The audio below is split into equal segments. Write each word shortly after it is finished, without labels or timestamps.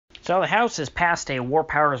So the House has passed a war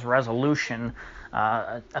powers resolution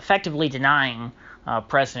effectively denying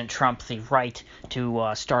President Trump the right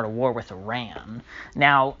to start a war with Iran.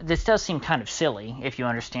 Now, this does seem kind of silly if you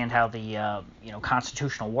understand how the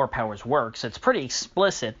constitutional war powers works. It's pretty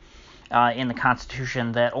explicit in the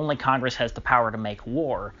Constitution that only Congress has the power to make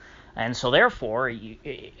war. And so, therefore,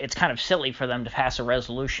 it's kind of silly for them to pass a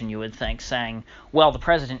resolution, you would think, saying, well, the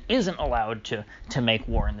president isn't allowed to make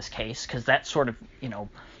war in this case, because that sort of,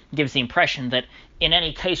 gives the impression that in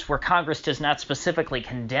any case where Congress does not specifically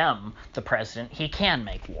condemn the president, he can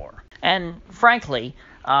make war. And frankly,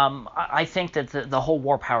 I think that the whole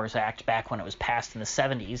War Powers Act, back when it was passed in the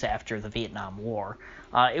 70s after the Vietnam War,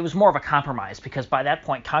 it was more of a compromise, because by that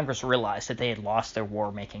point Congress realized that they had lost their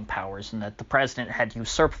war-making powers and that the president had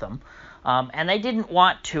usurped them, and they didn't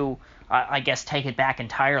want to, I guess, take it back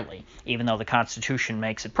entirely, even though the Constitution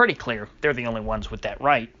makes it pretty clear they're the only ones with that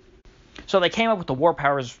right. So they came up with the War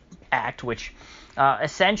Powers Act, which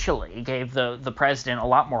essentially gave the president a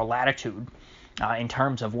lot more latitude in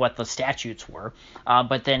terms of what the statutes were,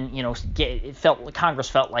 but then Congress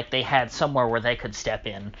felt like they had somewhere where they could step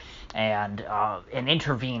in and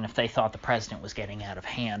intervene if they thought the president was getting out of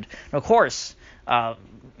hand. And of course,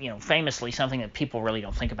 famously, something that people really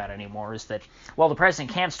don't think about anymore is that, well, the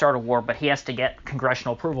president can start a war, but he has to get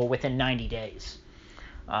congressional approval within 90 days,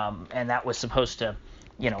 and that was supposed to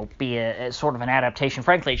be a sort of an adaptation.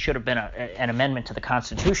 Frankly, it should have been an amendment to the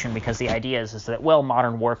Constitution, because the idea is that, well,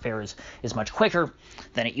 modern warfare is much quicker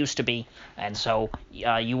than it used to be, and so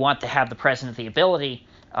you want to have the president the ability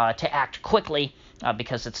to act quickly,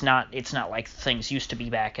 because it's not like things used to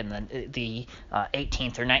be back in the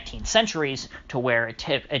 18th or 19th centuries, to where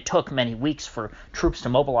it took many weeks for troops to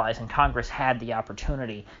mobilize, and Congress had the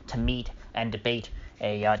opportunity to meet and debate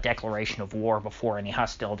a declaration of war before any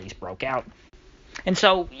hostilities broke out. And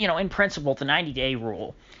so, in principle, the 90-day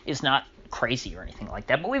rule is not crazy or anything like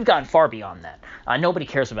that, but we've gone far beyond that. Nobody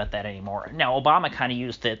cares about that anymore. Now, Obama kind of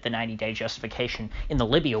used the 90-day justification in the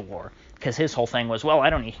Libya war, because his whole thing was, well, I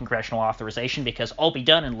don't need congressional authorization because I'll be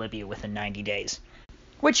done in Libya within 90 days.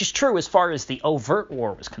 Which is true as far as the overt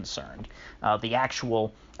war was concerned. The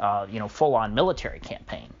actual, full-on military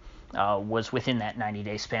campaign was within that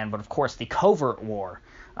 90-day span, but of course the covert war,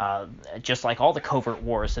 just like all the covert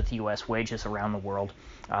wars that the U.S. wages around the world,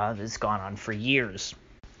 has gone on for years.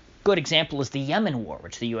 Good example is the Yemen war,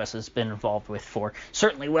 which the U.S. has been involved with for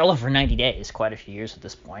certainly well over 90 days, quite a few years at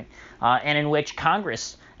this point, and in which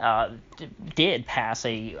Congress did pass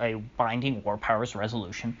a binding war powers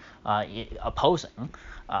resolution opposing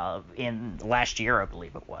in last year, I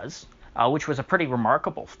believe it was, which was a pretty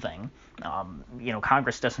remarkable thing.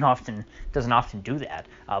 Congress doesn't often do that,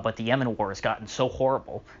 but the Yemen war has gotten so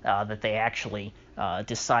horrible that they actually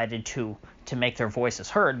decided to make their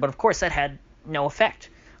voices heard. But of course, that had no effect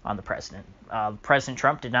on the president. President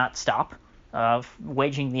Trump did not stop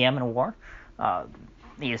waging the Yemen war.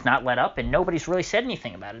 He has not let up, and nobody's really said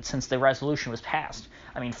anything about it since the resolution was passed.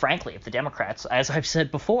 I mean, frankly, if the Democrats, as I've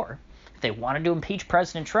said before, if they wanted to impeach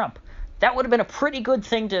President Trump, that would have been a pretty good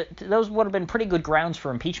thing those would have been pretty good grounds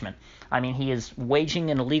for impeachment. I mean, he is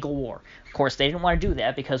waging an illegal war. Of course, they didn't want to do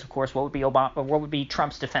that because, of course, what would be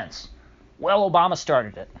Trump's defense? Well, Obama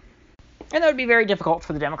started it. And that would be very difficult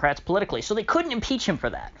for the Democrats politically. So they couldn't impeach him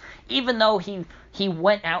for that, even though he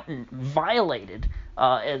went out and violated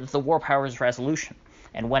the War Powers Resolution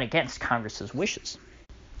and went against Congress's wishes.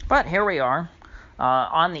 But here we are,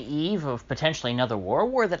 on the eve of potentially another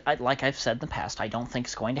war that, like I've said in the past, I don't think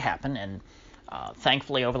is going to happen. And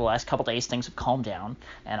thankfully, over the last couple days, things have calmed down,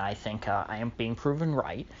 and I think I am being proven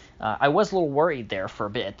right. I was a little worried there for a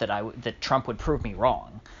bit that Trump would prove me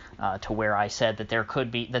wrong, to where I said that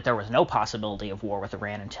there was no possibility of war with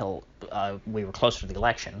Iran until we were closer to the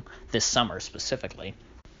election, this summer specifically.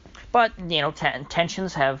 But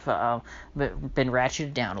tensions have been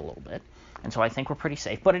ratcheted down a little bit. And so I think we're pretty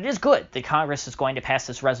safe. But it is good that Congress is going to pass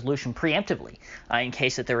this resolution preemptively in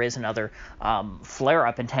case that there is another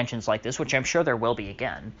flare-up in tensions like this, which I'm sure there will be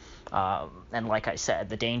again. And like I said,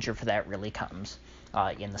 the danger for that really comes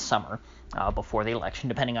in the summer before the election,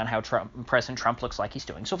 depending on how President Trump looks like he's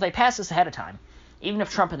doing. So if they pass this ahead of time, even if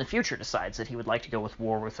Trump in the future decides that he would like to go with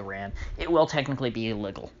war with Iran, it will technically be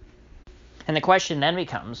illegal. And the question then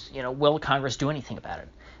becomes, will Congress do anything about it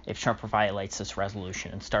if Trump violates this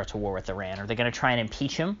resolution and starts a war with Iran? Are they going to try and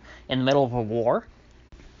impeach him in the middle of a war?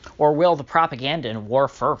 Or will the propaganda and war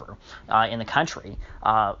fervor in the country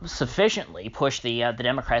sufficiently push the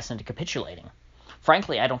Democrats into capitulating?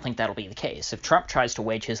 Frankly, I don't think that'll be the case. If Trump tries to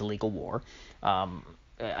wage his illegal war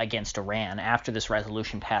against Iran after this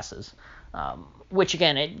resolution passes, Which,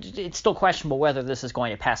 again, it's still questionable whether this is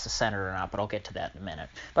going to pass the Senate or not, but I'll get to that in a minute.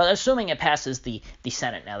 But assuming it passes the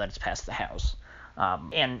Senate now that it's passed the House,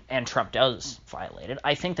 and Trump does violate it,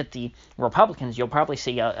 I think that the Republicans, you'll probably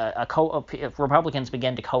see Republicans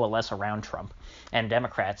begin to coalesce around Trump, and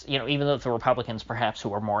Democrats, even though the Republicans perhaps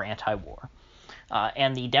who are more anti-war,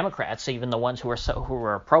 and the Democrats, even the ones who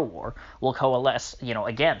are pro-war, will coalesce,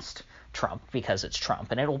 against Trump because it's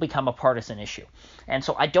Trump, and it will become a partisan issue. And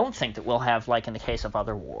so I don't think that we'll have, like in the case of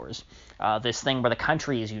other wars, this thing where the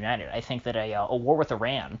country is united. I think that a war with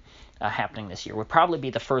Iran happening this year would probably be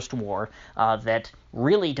the first war that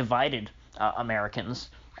really divided Americans,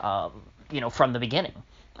 from the beginning,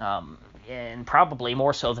 and probably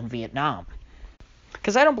more so than Vietnam.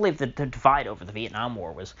 Because I don't believe that the divide over the Vietnam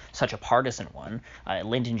War was such a partisan one.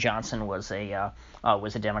 Lyndon Johnson was a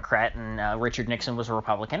Democrat, and Richard Nixon was a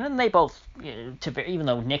Republican, and they both, even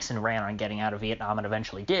though Nixon ran on getting out of Vietnam and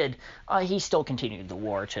eventually did, he still continued the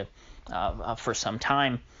war for some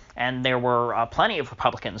time. And there were plenty of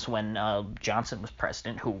Republicans when Johnson was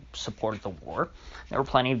president who supported the war. There were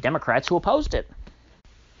plenty of Democrats who opposed it.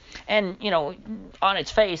 And, on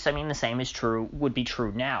its face, I mean, the same would be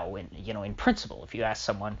true now, in principle. If you ask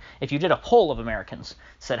someone, if you did a poll of Americans,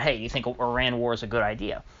 said, hey, you think Iran war is a good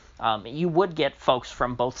idea, you would get folks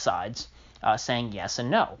from both sides saying yes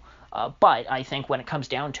and no. But I think when it comes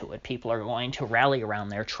down to it, people are going to rally around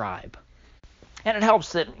their tribe. And it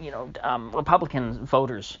helps that, Republican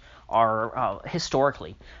voters are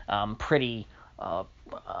historically pretty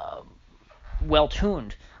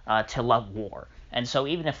well-tuned to love war. And so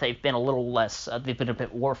even if they've been they've been a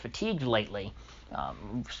bit war fatigued lately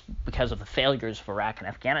because of the failures of Iraq and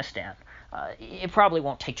Afghanistan, it probably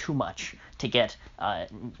won't take too much to get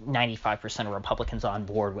 95% of Republicans on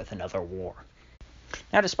board with another war.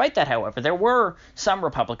 Now, despite that, however, there were some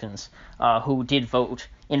Republicans who did vote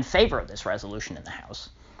in favor of this resolution in the House.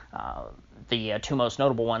 The two most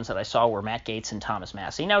notable ones that I saw were Matt Gaetz and Thomas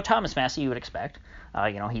Massie. Now, Thomas Massie, you would expect,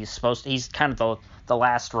 he's kind of the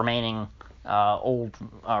last remaining old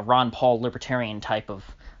Ron Paul libertarian type of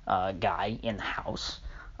guy in the House.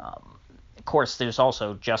 Of course, there's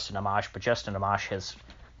also Justin Amash, but Justin Amash has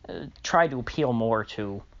tried to appeal more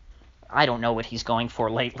to, I don't know what he's going for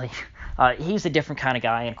lately. He's a different kind of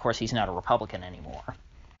guy, and of course he's not a Republican anymore,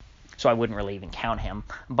 so I wouldn't really even count him.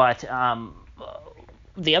 But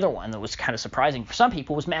the other one that was kind of surprising for some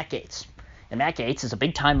people was Matt Gaetz. And Matt Gaetz is a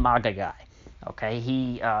big-time MAGA guy. Okay,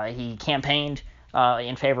 he campaigned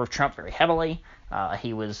in favor of Trump very heavily.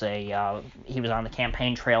 He was on the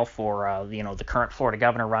campaign trail for the current Florida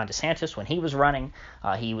governor Ron DeSantis when he was running.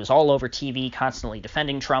 He was all over TV, constantly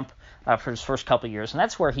defending Trump for his first couple of years, and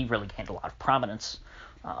that's where he really gained a lot of prominence.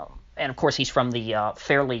 And of course, he's from the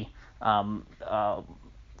fairly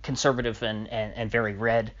conservative and very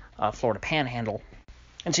red Florida Panhandle.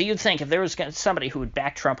 And so you'd think if there was somebody who would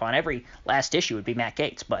back Trump on every last issue, it would be Matt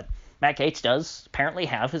Gaetz. But Matt Gaetz does apparently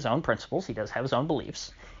have his own principles. He does have his own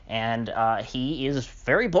beliefs. And he is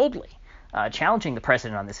very boldly challenging the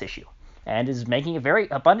president on this issue and is making it very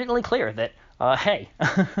abundantly clear that, hey,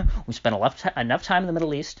 we spent enough time in the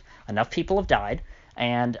Middle East, enough people have died,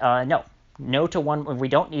 and no to one. We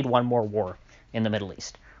don't need one more war in the Middle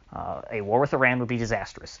East. A war with Iran would be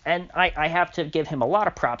disastrous. And I have to give him a lot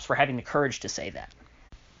of props for having the courage to say that.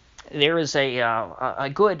 There is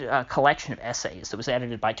a good collection of essays that was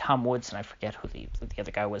edited by Tom Woods, and I forget who the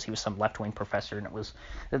other guy was. He was some left-wing professor,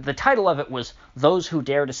 and the title of it was "Those Who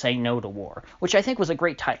Dare to Say No to War," which I think was a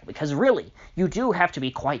great title because really you do have to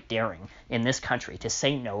be quite daring in this country to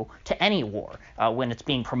say no to any war when it's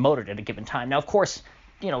being promoted at a given time. Now, of course,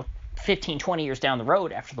 15, 20 years down the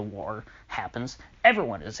road after the war happens,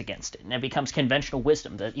 everyone is against it, and it becomes conventional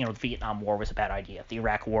wisdom that, the Vietnam War was a bad idea, the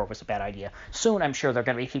Iraq War was a bad idea. Soon, I'm sure there are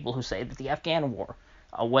going to be people who say that the Afghan War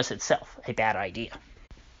was itself a bad idea.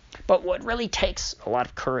 But what really takes a lot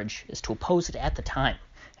of courage is to oppose it at the time,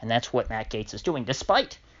 and that's what Matt Gaetz is doing,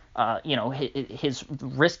 despite, his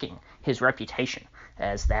risking his reputation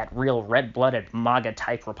as that real red-blooded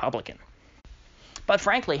MAGA-type Republican. But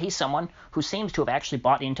frankly, he's someone who seems to have actually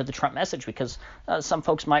bought into the Trump message because some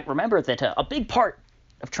folks might remember that a big part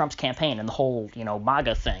of Trump's campaign and the whole,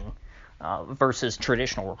 MAGA thing versus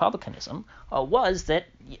traditional republicanism was that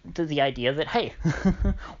the idea that, hey,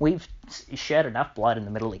 we've shed enough blood in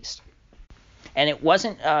the Middle East. And it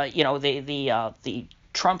wasn't, the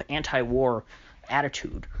Trump anti-war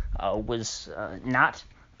attitude was not,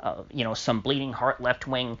 some bleeding heart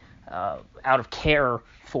left-wing out of care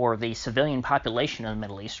for the civilian population in the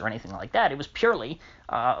Middle East or anything like that. It was purely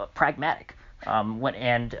pragmatic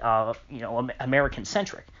and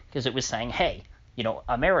American-centric, because it was saying, hey,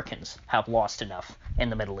 Americans have lost enough in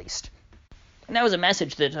the Middle East. And that was a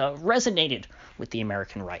message that resonated with the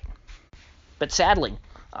American right. But sadly,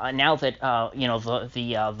 now that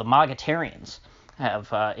the MAGAtarians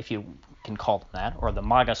have, if you can call them that, or the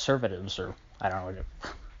MAGA-servatives, or I don't know,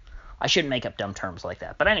 I shouldn't make up dumb terms like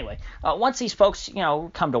that. But anyway, once these folks,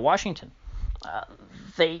 come to Washington,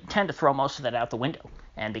 they tend to throw most of that out the window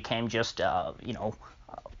and became just,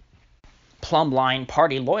 plumb line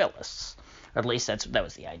party loyalists. Or at least that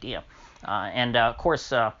was the idea. Of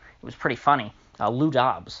course, it was pretty funny. Lou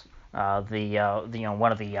Dobbs, one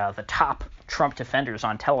of the top Trump defenders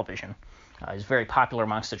on television, is very popular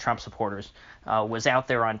amongst the Trump supporters, was out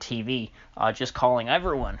there on TV just calling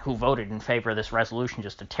everyone who voted in favor of this resolution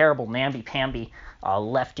just a terrible namby-pamby,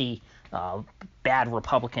 lefty, bad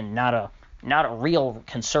Republican, not a real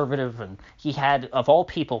conservative. And he had, of all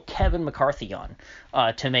people, Kevin McCarthy on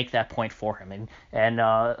to make that point for him. And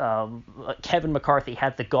Kevin McCarthy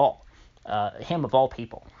had the gall, him of all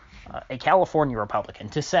people, a California Republican,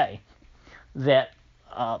 to say that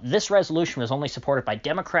this resolution was only supported by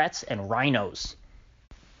Democrats and RINOs.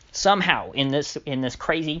 Somehow, in this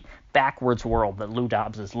crazy backwards world that Lou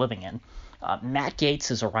Dobbs is living in, Matt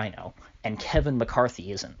Gaetz is a RINO and Kevin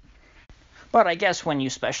McCarthy isn't. But I guess when you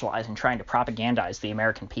specialize in trying to propagandize the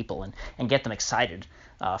American people and get them excited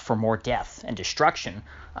for more death and destruction,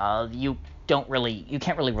 you can't really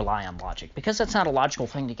rely on logic, because that's not a logical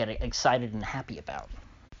thing to get excited and happy about.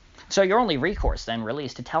 So your only recourse then really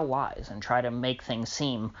is to tell lies and try to make things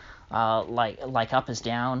seem like up is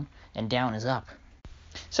down and down is up.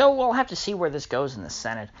 So we'll have to see where this goes in the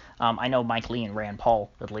Senate. I know Mike Lee and Rand Paul,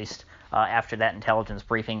 at least after that intelligence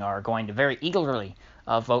briefing, are going to very eagerly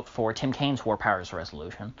vote for Tim Kaine's War Powers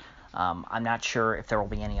resolution. I'm not sure if there will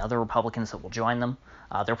be any other Republicans that will join them.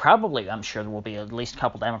 I'm sure there will be at least a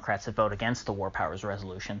couple Democrats that vote against the War Powers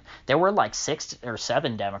resolution. There were like 6 or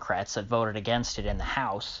 7 Democrats that voted against it in the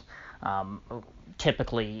House.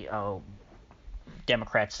 Typically,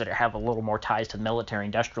 Democrats that have a little more ties to the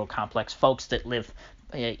military-industrial complex, folks that live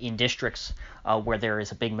in districts where there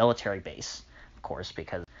is a big military base, of course,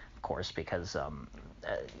 because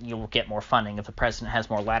you'll get more funding if the president has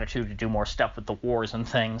more latitude to do more stuff with the wars and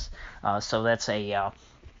things. So that's another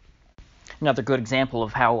good example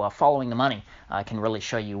of how following the money can really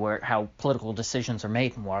show you how political decisions are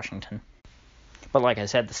made in Washington. But like I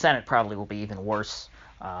said, the Senate probably will be even worse.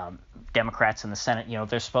 Democrats in the Senate,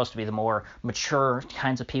 they're supposed to be the more mature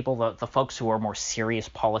kinds of people, the folks who are more serious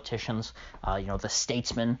politicians, the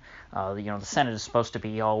statesmen. The Senate is supposed to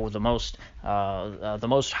be the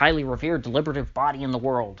most highly revered deliberative body in the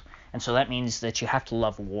world, and so that means that you have to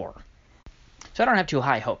love war. So I don't have too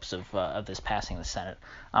high hopes of this passing the Senate.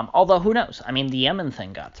 Although who knows? I mean, the Yemen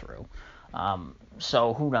thing got through.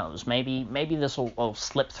 So who knows? Maybe this will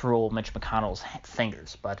slip through old Mitch McConnell's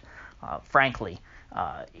fingers. But frankly,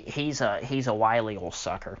 he's a wily old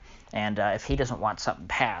sucker, and if he doesn't want something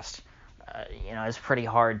passed, it's pretty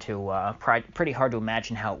hard to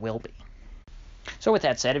imagine how it will be. So with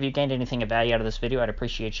that said, if you gained anything of value out of this video, I'd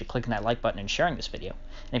appreciate you clicking that like button and sharing this video.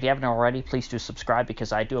 And if you haven't already, please do subscribe,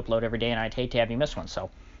 because I do upload every day and I'd hate to have you miss one. So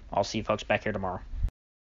I'll see you folks back here tomorrow.